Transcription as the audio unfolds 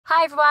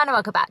Hi everyone and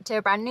welcome back to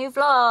a brand new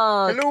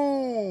vlog.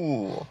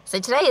 Hello! So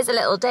today is a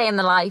little day in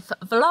the life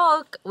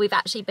vlog. We've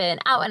actually been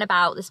out and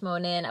about this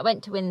morning. I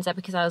went to Windsor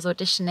because I was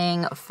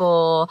auditioning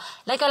for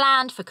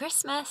Legoland for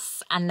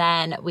Christmas, and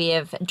then we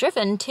have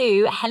driven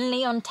to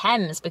Henley on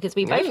Thames because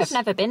we both have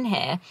never been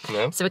here.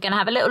 No. So we're going to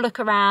have a little look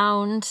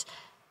around.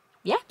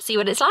 Yeah, see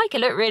what it's like.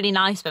 It looked really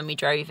nice when we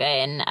drove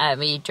in.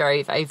 We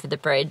drove over the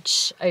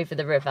bridge, over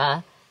the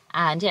river.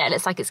 And yeah, it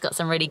looks like it's got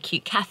some really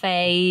cute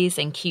cafes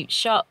and cute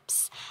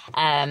shops.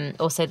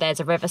 Also,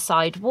 there's a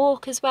riverside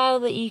walk as well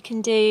that you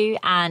can do.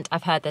 And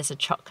I've heard there's a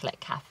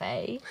chocolate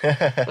cafe,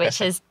 which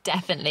has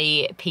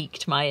definitely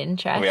piqued my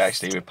interest.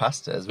 We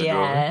passed it as we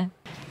drove.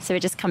 So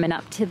we're just coming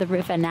up to the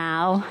river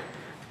now.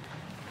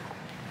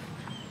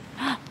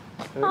 Oh,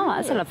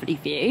 that's a lovely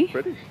view.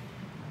 Pretty.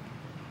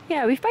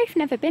 Yeah, we've both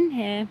never been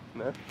here.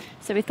 No.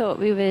 So we thought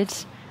we would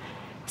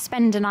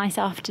spend a nice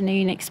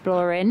afternoon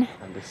exploring.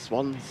 And the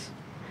swans.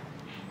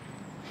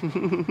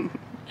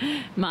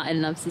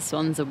 Martyn loves the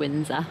swans of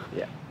Windsor.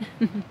 Yeah.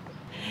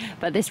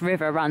 But this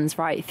river runs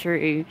right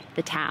through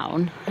the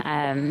town.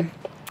 And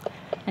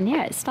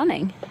yeah, it's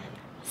stunning.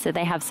 So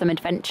they have some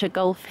adventure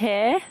golf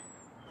here.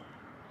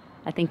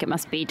 I think it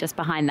must be just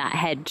behind that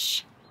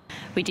hedge.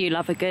 We do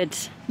love a good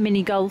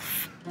mini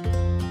golf.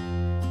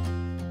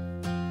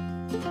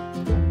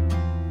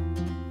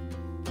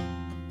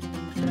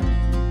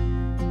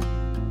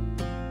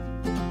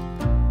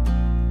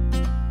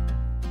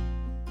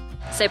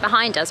 So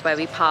behind us where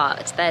we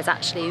parked, there's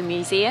actually a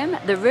museum,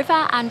 the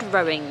River and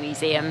Rowing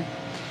Museum.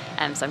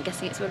 So I'm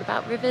guessing it's all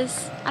about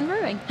rivers and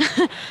rowing.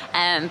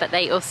 But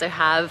they also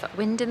have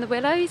Wind in the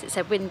Willows. It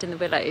said Wind in the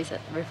Willows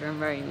at the River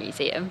and Rowing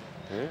Museum.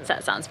 Yeah. So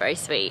that sounds very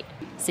sweet.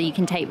 So you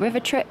can take river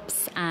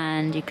trips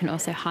and you can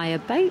also hire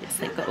boats.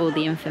 They've got all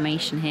the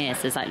information here.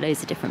 So there's like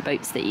loads of different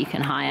boats that you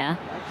can hire.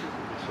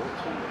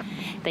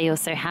 They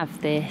also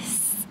have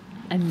this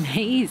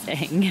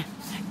amazing,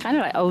 kind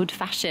of like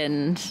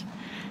old-fashioned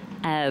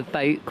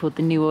boat called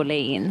the New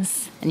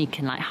Orleans, and you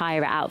can like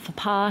hire it out for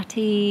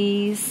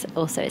parties.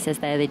 Also it says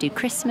there they do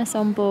Christmas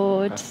on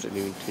board.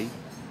 Afternoon tea.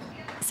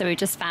 So we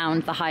just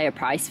found the higher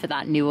price for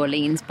that New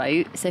Orleans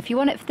boat. So if you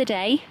want it for the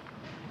day,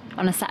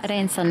 on a Saturday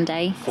and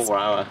Sunday. 4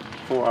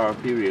 hour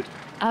period.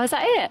 Oh, is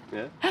that it?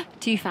 Yeah.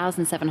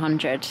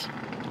 2,700.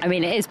 I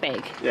mean, it is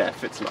big. Yeah, it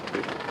fits a lot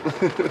big.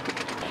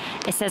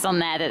 It says on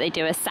there that they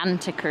do a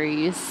Santa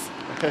cruise.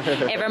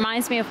 It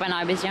reminds me of when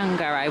I was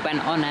younger, I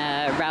went on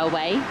a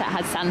railway that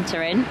had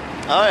Santa in.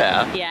 Oh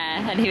yeah?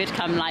 Yeah, and he would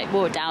come like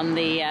walk down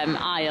the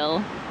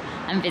aisle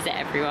and visit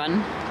everyone.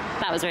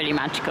 That was really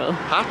magical.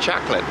 Hot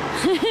chocolate.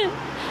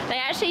 They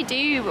actually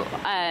do,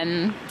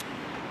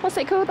 what's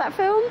it called, that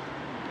film?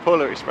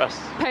 Polar Express.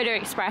 Polar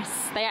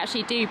Express. They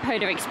actually do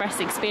Polar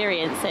Express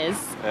experiences.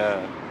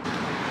 Yeah.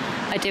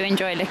 I do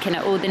enjoy looking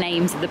at all the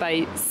names of the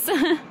boats.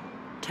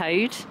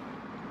 Toad,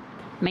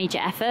 Major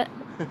Effort,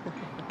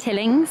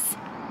 Tillings,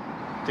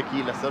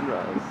 Tequila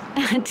Sunrise.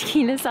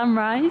 Tequila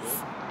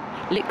Sunrise,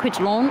 Liquid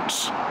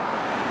Launch.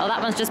 Oh,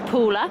 that one's just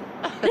Paula.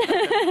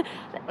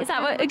 Is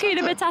that what?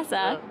 Hakuna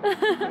Matata?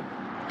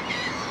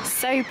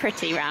 So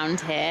pretty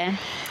round here.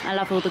 I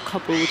love all the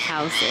cobbled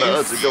houses.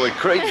 Birds are going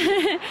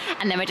crazy.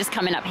 And then we're just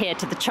coming up here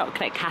to the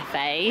chocolate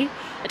cafe.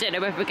 I don't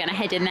know whether we're going to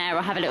head in there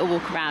or have a little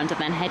walk around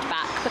and then head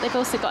back. But they've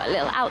also got a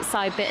little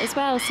outside bit as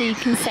well, so you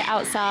can sit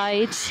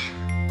outside.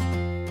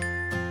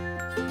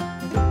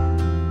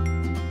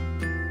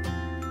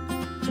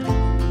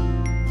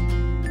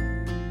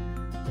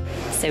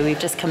 So we've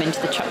just come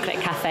into the chocolate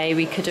cafe.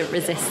 We couldn't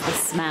resist the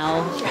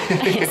smell.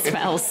 It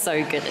smells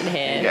so good in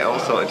here. Yeah, all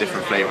sort of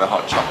different flavour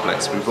hot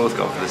chocolates. We've both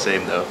gone for the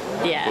same though.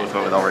 Yeah. Both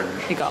went with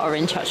orange. We got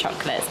orange hot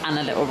chocolates and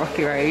a little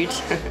rocky road.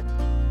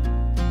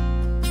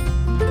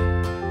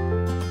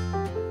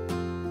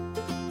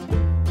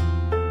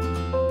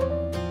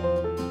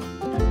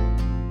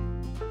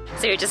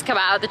 So we just come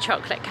out of the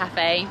chocolate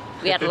cafe.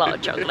 We had a lot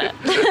of chocolate.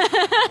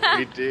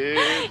 We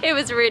did. It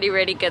was really,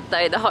 really good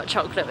though. The hot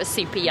chocolate was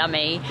super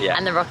yummy,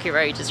 and the rocky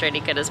road is really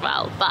good as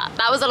well. But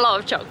that was a lot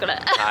of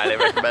chocolate. Highly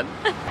recommend.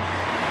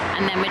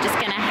 And then we're just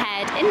gonna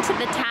head into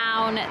the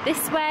town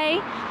this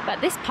way. But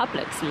this pub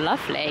looks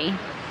lovely.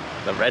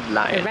 The Red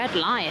Lion. The Red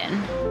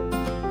Lion.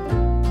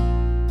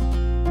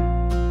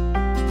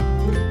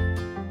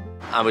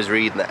 I was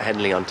reading that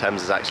Henley on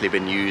Thames has actually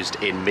been used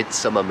in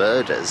Midsummer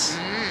Murders.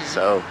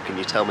 So, can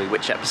you tell me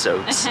which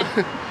episodes?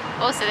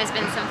 Also, there's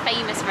been some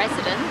famous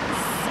residents.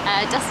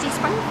 Dusty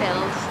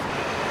Springfield.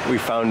 We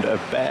found a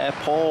bear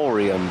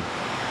porium. Look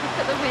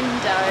at the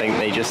window. I think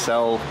they just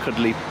sell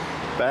cuddly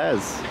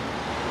bears.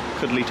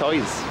 Cuddly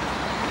toys.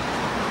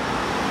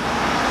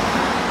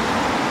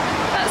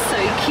 That's so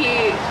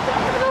cute. Look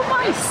at the little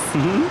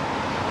mice.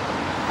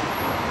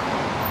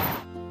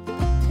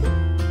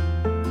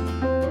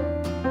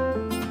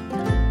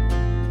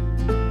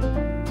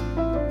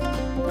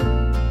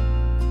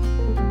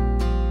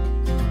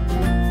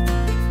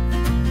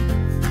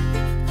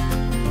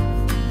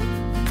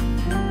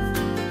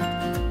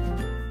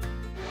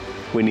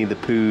 Winnie the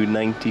Pooh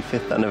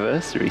 95th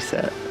anniversary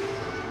set.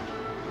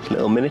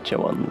 Little miniature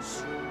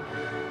ones.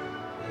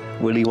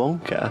 Willy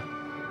Wonka.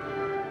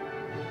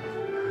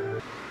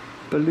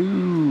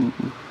 Baloo.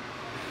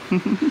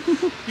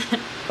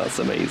 That's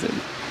amazing.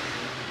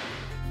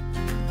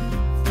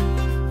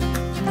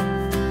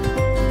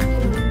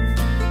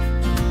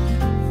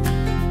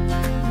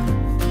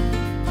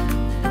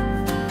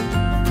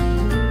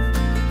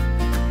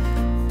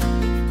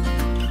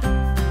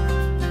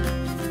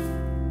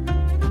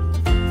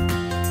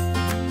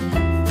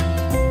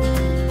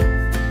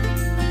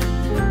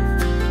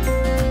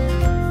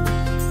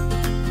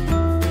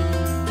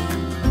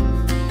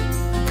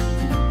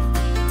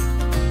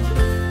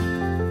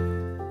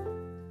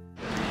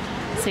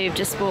 So we've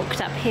just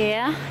walked up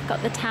here,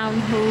 got the town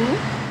hall.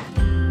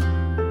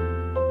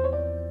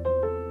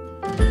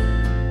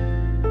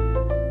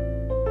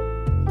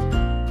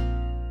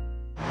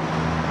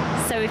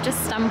 So we've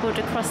just stumbled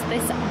across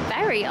this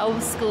very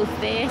old school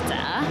theatre.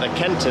 The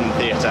Kenton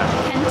Theatre.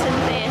 Kenton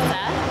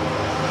Theatre.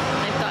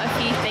 They've got a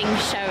few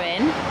things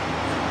showing.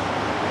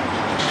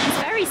 It's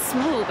very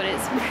small, but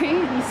it's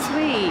really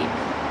sweet.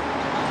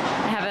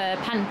 They have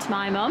a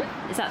pantomime on.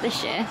 Is that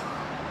this year?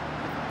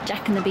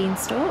 Jack and the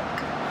Beanstalk.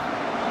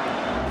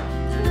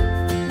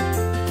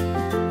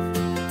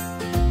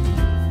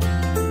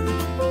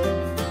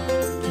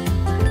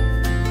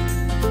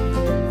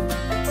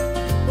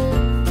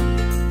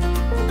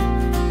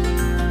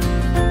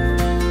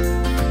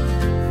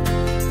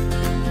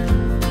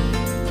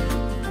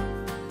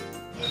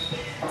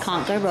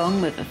 Can't go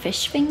wrong with a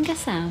fish finger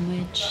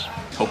sandwich.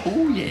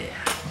 Oh yeah.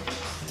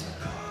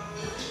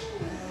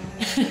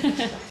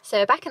 So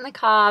we're back in the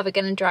car, we're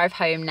going to drive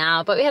home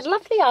now, but we had a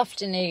lovely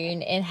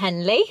afternoon in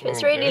Henley. It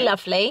was really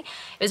lovely. It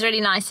was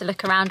really nice to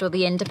look around all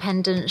the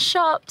independent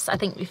shops. I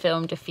think we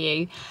filmed a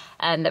few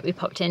that we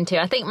popped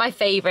into. I think my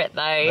favourite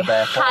though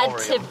had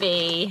to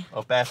be...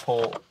 Oh,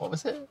 what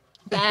was it?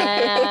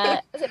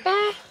 Bear... is it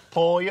Bear?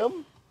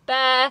 Porium?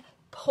 Bear...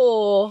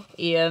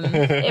 Porium.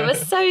 It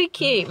was so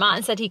cute.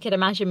 Martyn said he could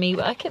imagine me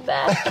working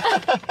there.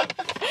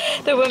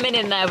 The woman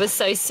in there was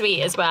so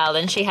sweet as well,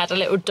 and she had a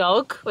little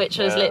dog which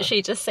was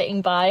literally just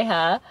sitting by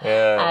her,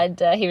 and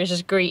he was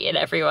just greeting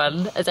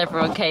everyone as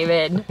everyone came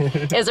in.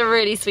 It was a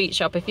really sweet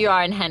shop. If you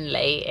are in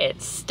Henley,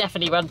 it's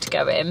definitely one to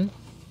go in.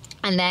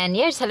 And then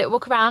just had a little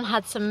walk around,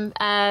 had some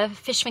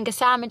fish finger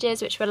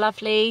sandwiches which were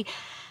lovely.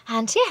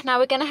 And yeah, now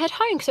we're going to head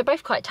home because we're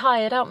both quite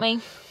tired, aren't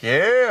we?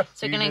 Yeah,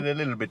 so we're gonna, a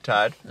little bit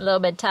tired. A little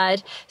bit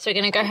tired. So we're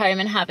going to go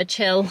home and have a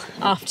chill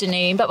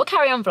afternoon, but we'll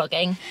carry on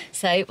vlogging.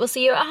 So we'll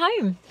see you at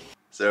home.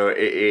 So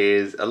it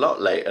is a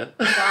lot later.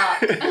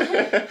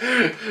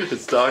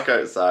 It's dark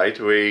outside.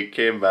 We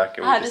came back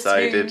and we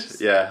decided,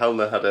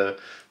 Helena had a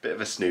bit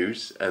of a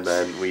snooze, and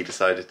then we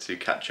decided to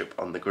catch up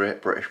on the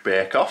Great British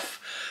Bake Off.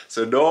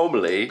 So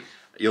normally,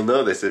 you'll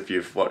know this if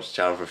you've watched the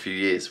channel for a few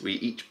years, we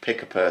each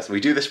pick a person. We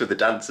do this with the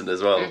dancing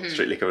as well,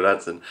 Strictly Come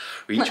Dancing.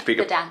 We each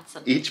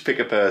pick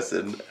a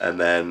person, and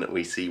then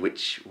we see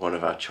which one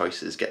of our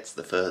choices gets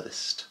the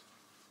furthest.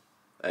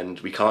 And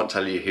we can't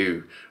tell you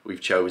who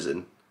we've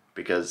chosen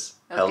because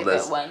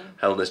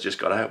Helena's just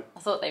got out. I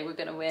thought they were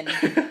going to win.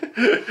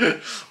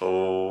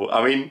 Oh,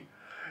 I mean,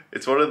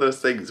 it's one of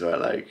those things where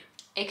like...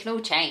 It can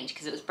all change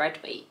because it was bread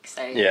week,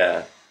 so...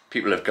 Yeah,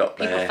 people have got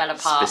their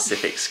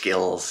specific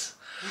skills.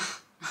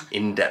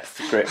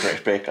 In-depth Great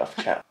British Bake Off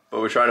chat.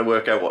 But we're trying to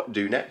work out what to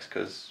do next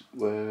because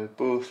we're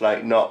both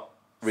like not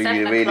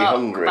really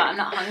hungry. But I'm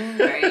not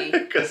hungry.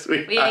 Because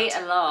we ate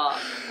a lot.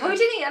 Well, we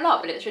didn't eat a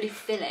lot, but it was really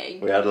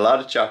filling. We had a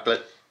lot of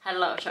chocolate. Had a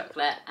lot of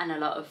chocolate and a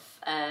lot of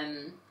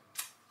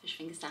fish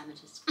finger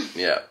sandwiches.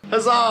 Yeah.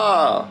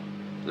 Huzzah!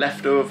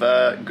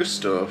 Leftover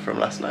gusto from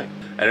last night.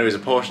 And it was a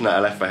portion that I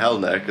left for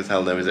Helena because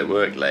Helena was at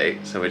work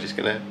late, so we're just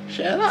going to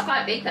share that. It's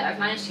quite big though. I've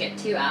managed to get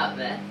 2 out of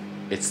it.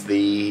 It's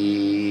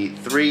the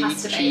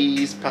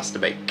 3-cheese pasta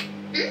bake.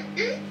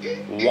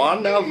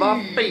 One of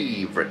our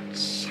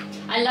favourites.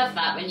 I love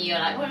that when you're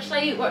like, what shall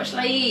I eat, what shall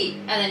I eat?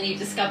 And then you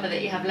discover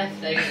that you have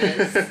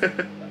leftovers.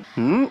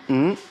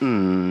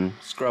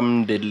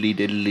 Scrum diddly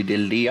diddly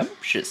diddly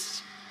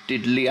umptious.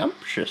 Diddly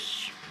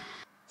umptious.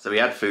 So we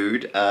had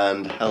food,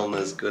 and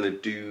Helena's going to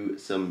do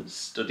some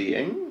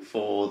studying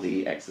for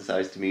the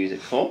exercise to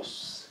music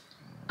course.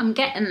 I'm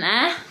getting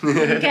there.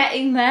 I'm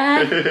getting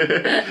there.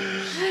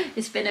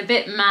 It's been a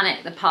bit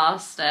manic the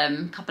past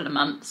couple of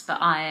months,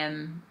 but I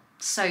am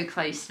so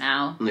close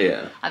now.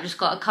 Yeah. I've just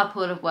got a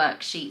couple of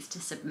worksheets to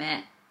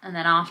submit, and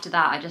then after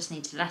that I just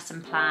need to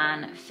lesson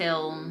plan,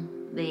 film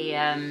the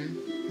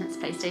that's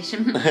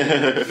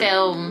PlayStation,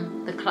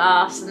 film the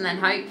class, and then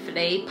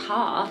hopefully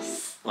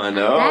pass. I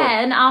know.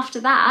 And then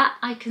after that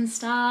I can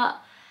start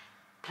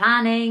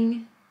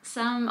planning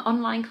some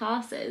online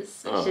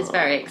classes, which is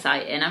very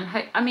exciting.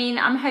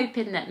 I'm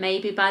hoping that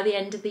maybe by the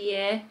end of the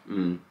year,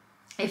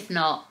 if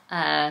not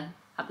at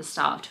the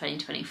start of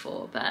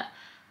 2024, but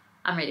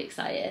I'm really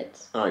excited.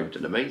 Oh, you've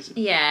done amazing.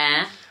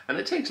 Yeah. And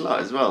it takes a lot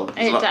as well.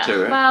 There's a lot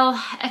to it. Well,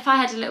 if I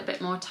had a little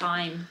bit more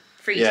time,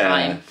 free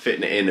time.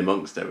 Fitting it in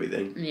amongst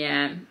everything.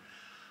 Yeah.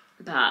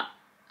 But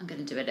I'm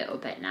going to do a little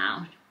bit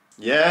now.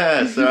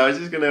 Yeah, so I was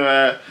just going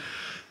to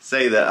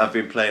say that I've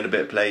been playing a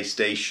bit of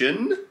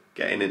PlayStation,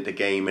 getting into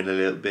gaming a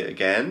little bit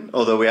again.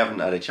 Although we haven't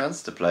had a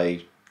chance to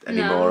play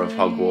any more of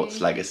Hogwarts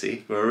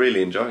Legacy. We were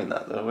really enjoying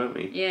that though, weren't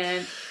we?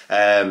 Yeah.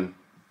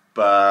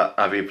 But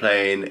I've been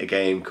playing a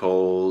game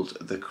called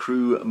The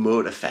Crew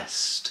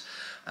Motorfest,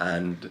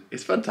 and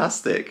it's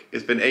fantastic.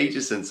 It's been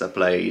ages since I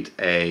played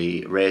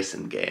a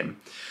racing game.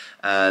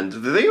 And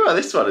the thing about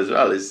this one as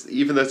well is,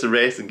 even though it's a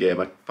racing game,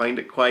 I find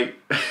it quite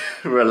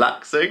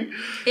relaxing.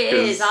 It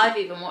is. I've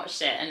even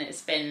watched it and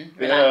it's been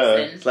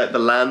relaxing. Yeah, it's like the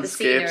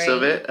landscapes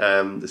of it,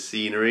 the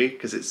scenery,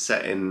 because it's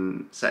set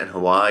in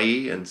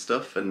Hawaii and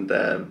stuff. And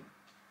I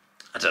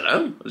don't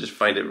know, I just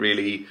find it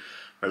really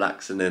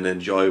relaxing and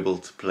enjoyable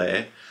to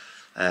play.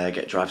 Get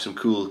to drive some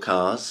cool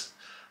cars,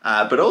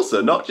 but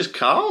also not just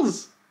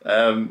cars.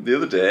 The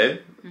other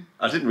day,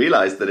 I didn't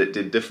realise that it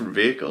did different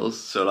vehicles.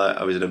 So like,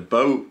 I was in a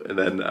boat and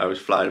then I was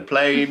flying a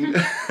plane.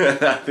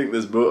 I think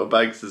there's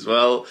motorbikes as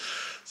well.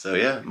 So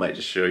yeah, I might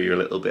just show you a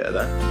little bit of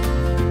that.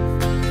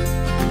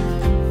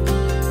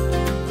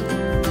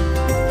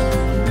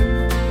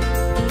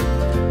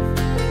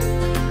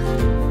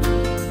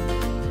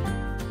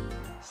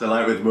 So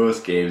like with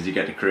most games, you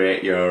get to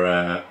create your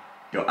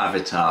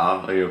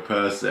avatar or your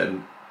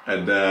person,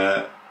 and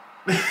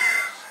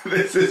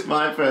this is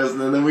my person.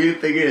 And the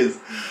weird thing is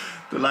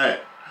that like,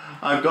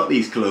 I've got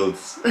these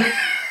clothes,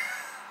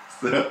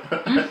 so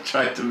I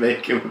tried to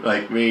make him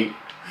like me,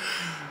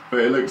 but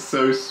it looks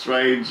so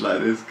strange,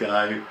 like this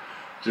guy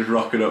just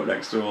rocking up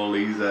next to all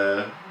these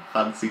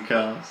fancy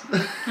cars.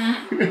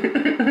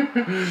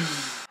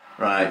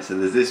 Right, so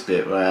there's this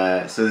bit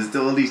where, so there's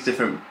all these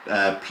different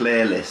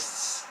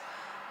playlists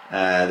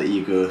that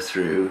you go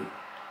through,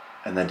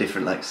 and they're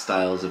different like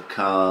styles of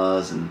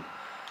cars and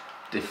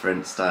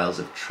different styles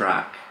of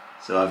track.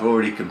 So I've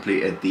already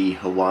completed the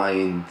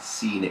Hawaiian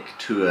Scenic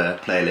Tour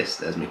playlist.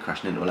 There's me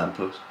crashing into a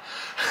lamppost.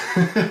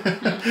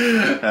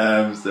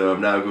 So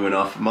I'm now going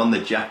off. I'm on the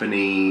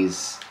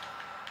Japanese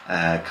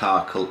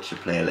car culture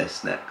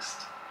playlist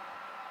next.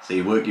 So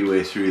you work your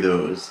way through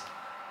those,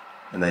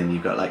 and then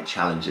you've got like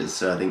challenges.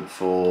 So I think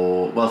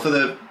for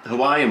the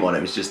Hawaiian one,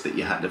 it was just that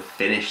you had to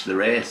finish the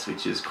race,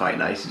 which is quite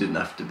nice. You didn't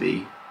have to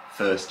be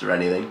first or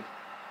anything.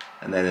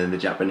 And then in the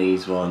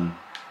Japanese one,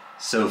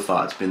 so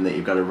far it's been that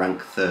you've got to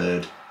rank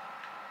third.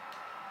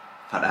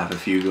 I've had to have a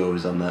few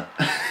goes on that.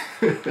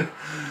 But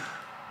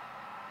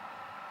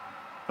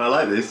I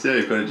like this, yeah,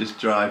 you've got to just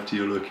drive to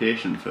your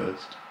location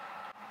first.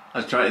 I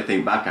was trying to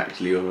think back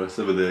actually over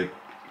some of the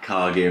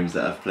car games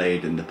that I've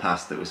played in the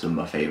past that were some of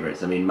my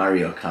favourites. I mean,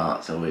 Mario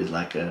Kart's always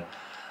like a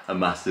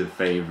massive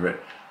favourite.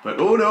 But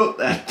oh no,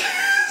 there's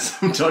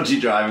some dodgy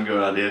driving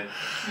going on here.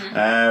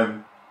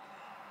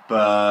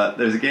 But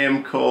there's a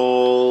game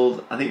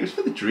called, I think it was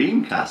for the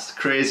Dreamcast,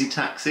 Crazy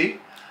Taxi,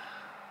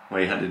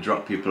 where you had to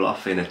drop people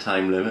off in a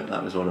time limit.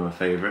 That was one of my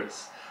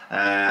favourites.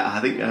 I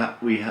think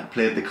we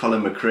played the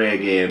Colin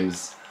McRae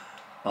games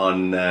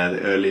on the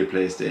earlier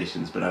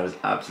PlayStations, but I was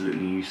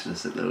absolutely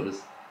useless at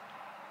those.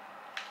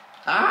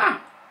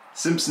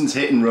 Simpsons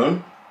Hit and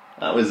Run.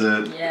 That was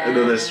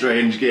another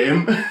strange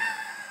game.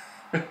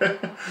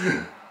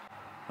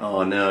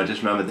 Oh no, I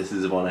just remembered this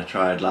is the one I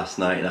tried last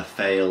night and I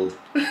failed.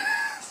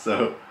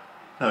 So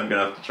I'm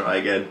gonna have to try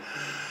again.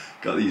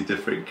 Got these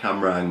different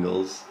camera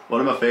angles.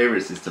 One of my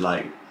favourites is to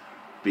like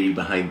be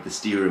behind the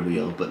steering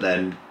wheel, but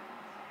then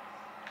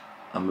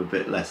I'm a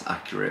bit less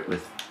accurate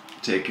with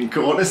taking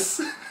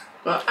corners.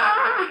 But,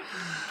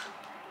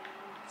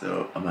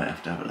 so I might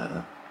have to have it like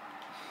that.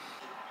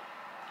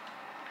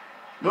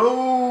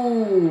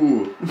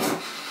 Oh!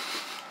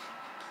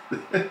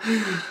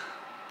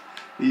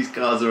 These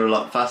cars are a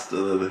lot faster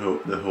than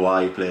the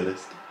Hawaii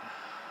playlist.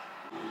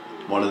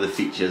 One of the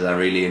features I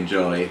really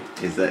enjoy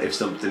is that if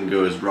something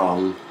goes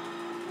wrong,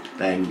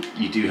 then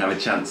you do have a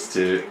chance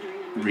to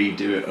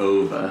redo it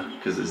over,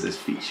 because there's this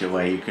feature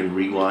where you can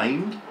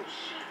rewind.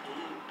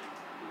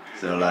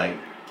 So like,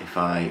 if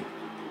I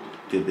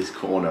did this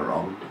corner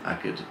wrong, I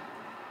could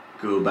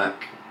go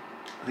back,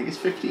 I think it's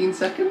 15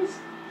 seconds.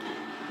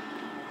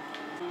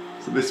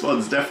 So this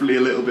one's definitely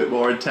a little bit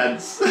more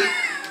intense.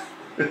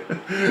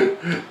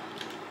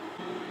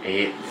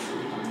 8.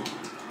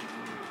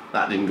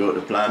 That didn't go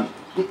to plan.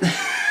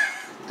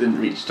 Didn't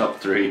reach top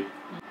 3.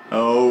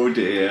 Oh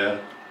dear.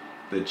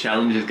 The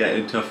challenge is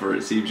getting tougher.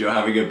 It seems you're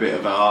having a bit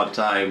of a hard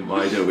time.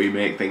 Why don't we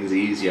make things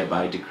easier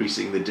by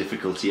decreasing the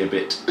difficulty a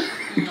bit?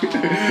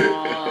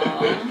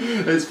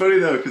 It's funny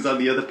though, because on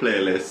the other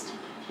playlist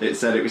it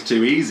said it was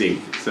too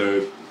easy, so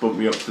it bumped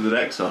me up to the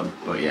next one.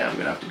 But yeah, I'm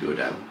gonna have to go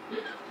down.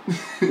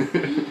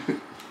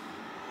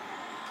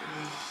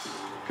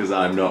 Because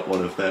I'm not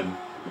one of them.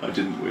 I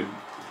didn't win.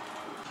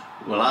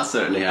 Well, that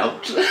certainly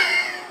helped.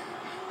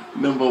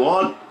 Number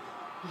 1.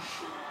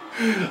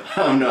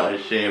 I'm not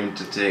ashamed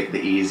to take the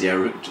easier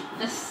route.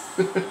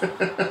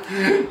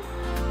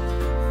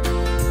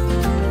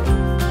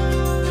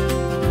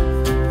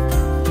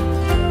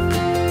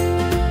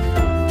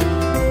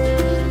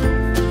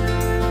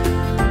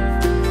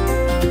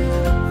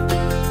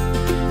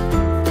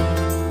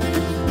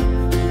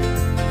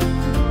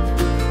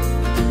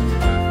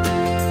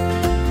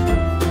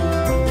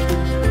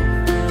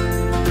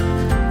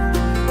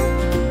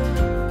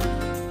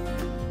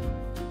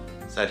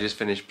 just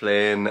finished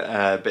playing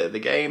a bit of the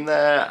game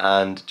there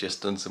and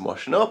just done some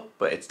washing up,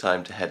 but it's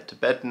time to head to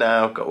bed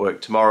now. Got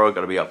work tomorrow,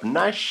 got to be up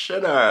nice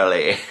and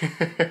early.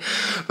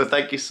 But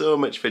thank you so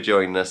much for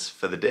joining us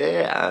for the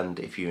day, and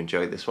if you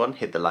enjoyed this one,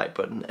 hit the like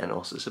button and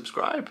also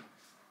subscribe.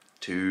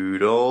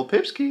 Toodle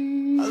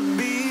Pipski!